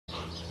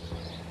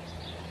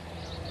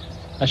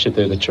That should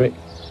do the trick.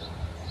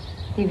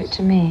 Leave it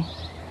to me.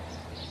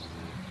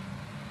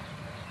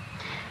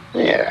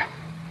 Yeah.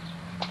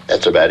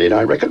 That's about it,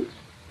 I reckon.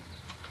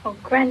 Oh,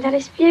 Grandad,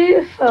 it's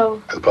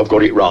beautiful. Hope I've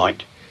got it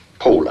right.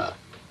 Paula.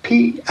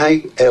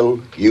 P-A-L-U-A.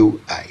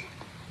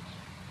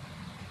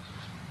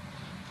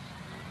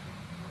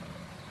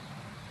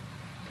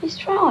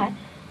 It's right.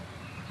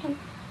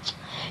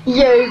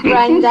 You,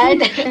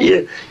 Grandad.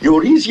 Yeah,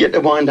 you're easier to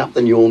wind up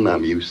than your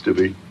mum used to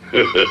be.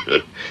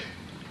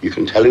 You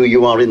can tell who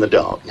you are in the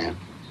dark now.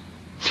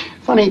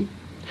 Funny,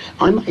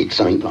 I made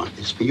something like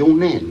this for your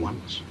nan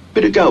once.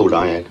 Bit of gold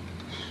I had.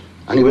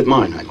 Only with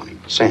my name on it,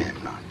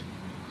 Sam,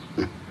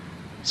 like.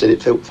 Said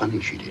it felt funny,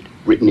 she did,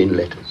 written in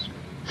letters.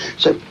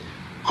 So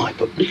I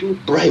put little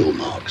braille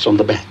marks on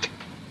the back.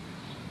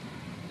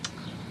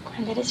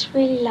 Grandad, it's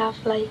really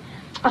lovely.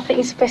 I think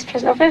it's the best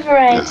present I've ever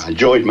had. I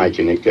enjoyed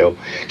making it, girl.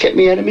 Kept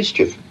me out of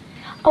mischief.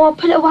 Oh, I'll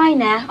put it away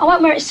now. I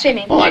won't wear it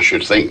swimming. Oh, I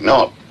should think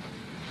not.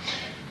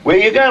 Where are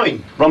you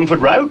going? Romford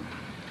Road?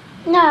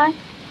 No,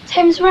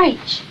 Thames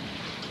Reach.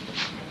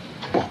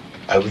 What,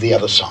 over the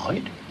other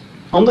side?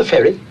 On the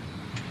ferry?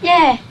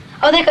 Yeah.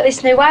 Oh, they've got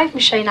this new wave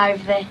machine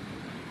over there.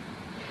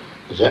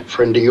 Is that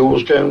friend of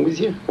yours going with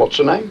you? What's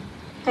her name?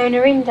 No,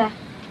 Narinder.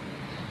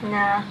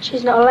 Nah,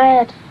 she's not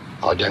allowed.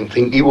 I don't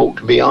think you ought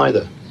to be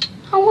either.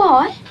 Oh,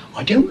 why?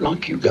 I don't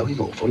like you going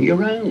off on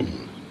your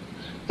own.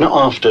 Not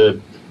after,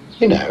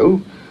 you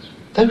know,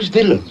 those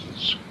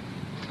villains.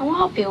 Oh,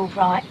 I'll be all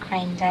right,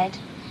 Grandad.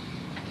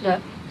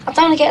 Look, I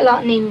don't want to get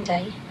like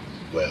Nindy.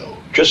 Well,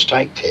 just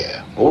take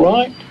care, all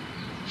right?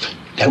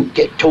 Don't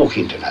get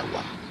talking to no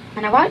one.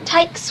 And I won't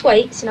take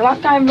sweets and I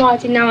won't go and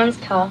ride in no one's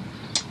car.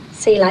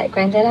 See you later,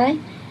 Grandad, eh?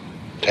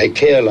 Take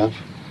care, love.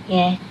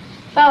 Yeah.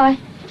 Bye.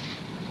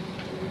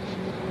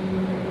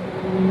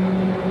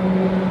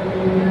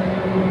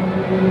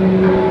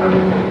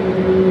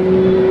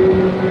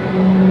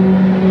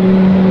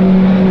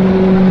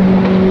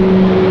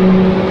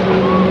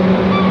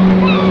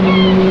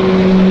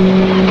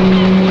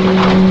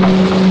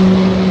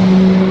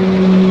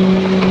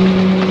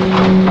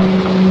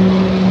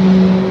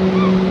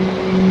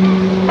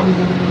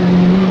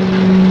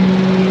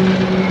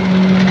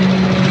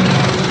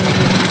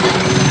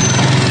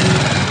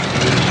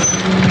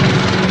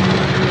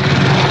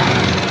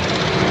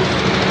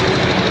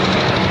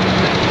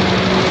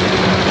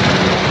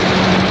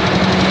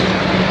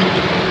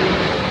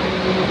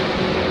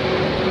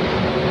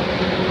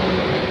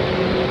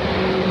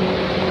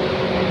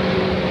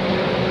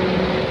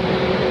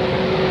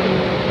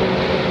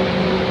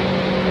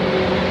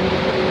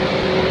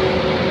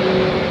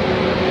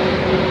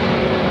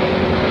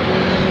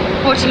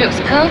 Water looks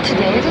cold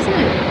today, doesn't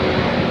it?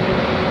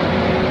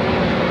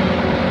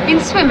 Been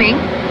swimming?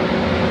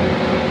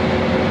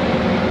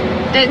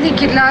 Don't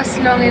think you'd last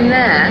long in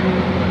there.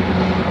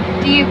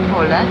 Do you,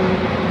 Paula?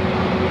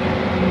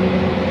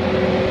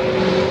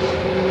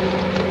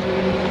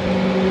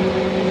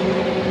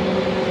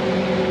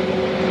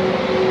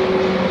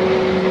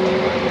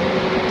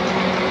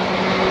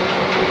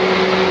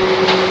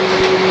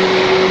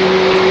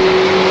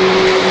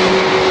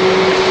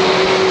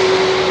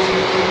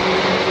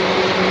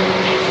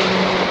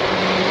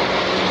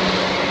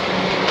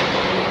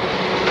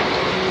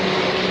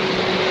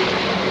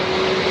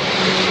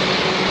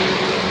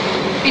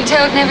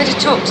 Told never to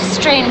talk to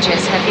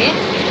strangers, have you?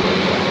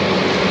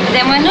 But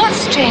then we're not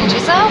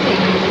strangers, are we,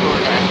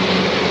 Paula?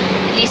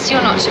 At least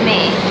you're not to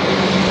me.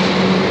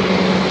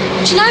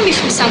 Do you know me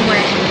from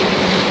somewhere?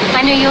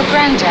 I know your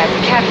granddad,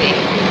 the cabbie.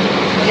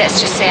 Let's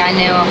just say I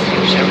know of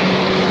him, shall we?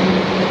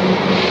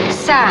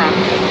 Sam.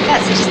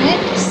 That's it, isn't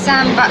it?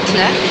 Sam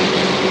Butler.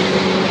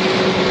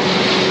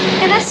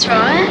 Yeah, that's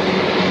right.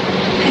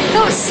 I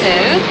thought so.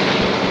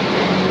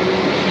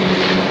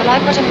 Well,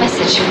 I've got a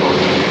message for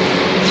him,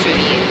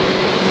 through you.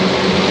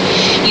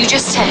 You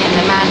just tell him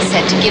the man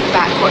said to give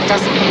back what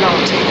doesn't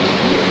belong to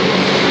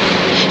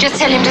him. Just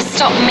tell him to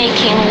stop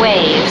making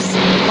waves,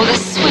 or the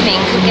swimming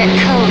could get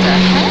colder,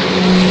 huh?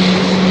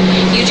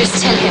 You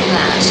just tell him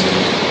that.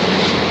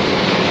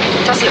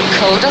 It does look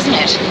cold, doesn't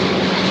it?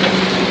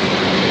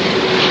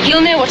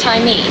 He'll know what I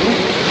mean.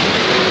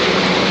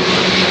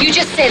 You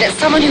just say that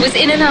someone who was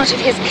in and out of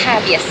his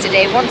cab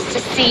yesterday wants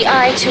to see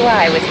eye to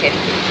eye with him.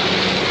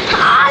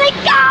 Ah, let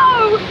go!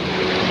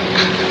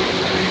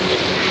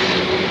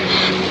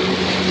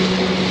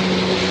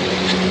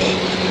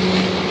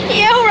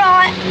 Yeah, all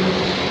right.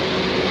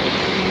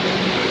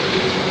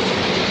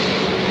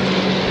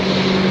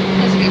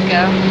 That's a good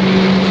girl.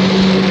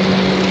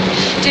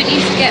 Don't you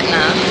forget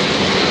now.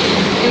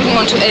 We wouldn't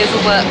want to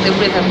overwork the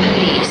river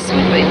police,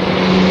 would we?